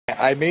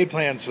I made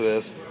plans for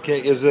this. Okay,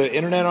 is the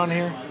internet on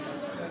here?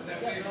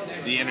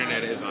 The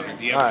internet is on it.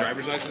 Do you have a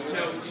driver's license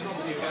now?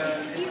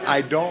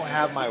 I don't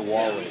have my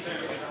wallet.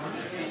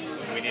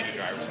 We need a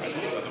driver's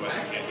license, otherwise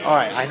we can't do it. All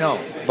right, I know,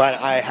 but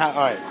I have.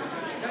 All right,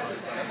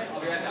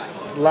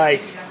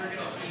 like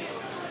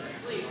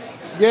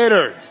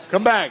Gator,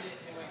 come back.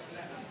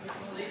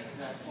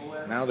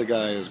 Now the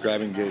guy is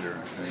grabbing Gator.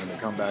 I'm gonna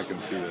come back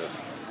and see this.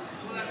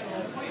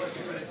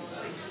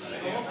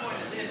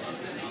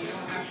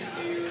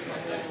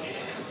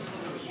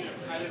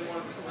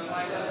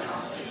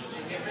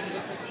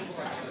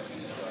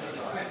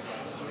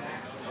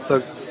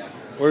 Look,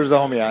 where's the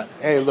homie at?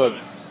 Hey, look.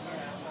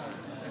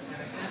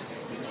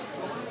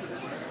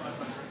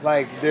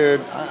 Like,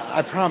 dude,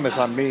 I promise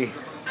I'm me.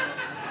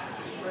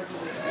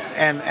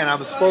 And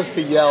I'm supposed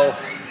to yell,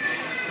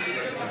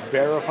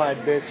 verified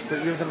bitch,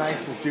 but you're the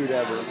nicest dude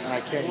ever, and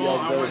I can't yell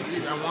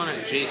bitch. I want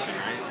it, Jason,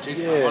 right?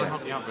 Jason, Yeah. I want to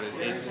help you out, but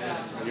it's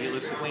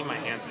realistically my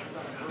hands.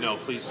 No,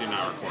 please do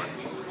not record.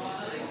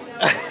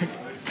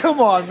 Come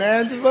on,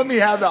 man, just let me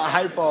have the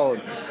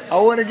iPhone. I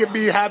want to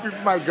be happy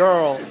for my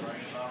girl.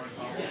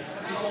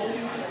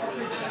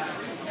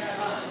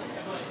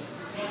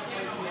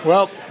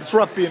 Well, it's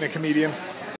rough being a comedian.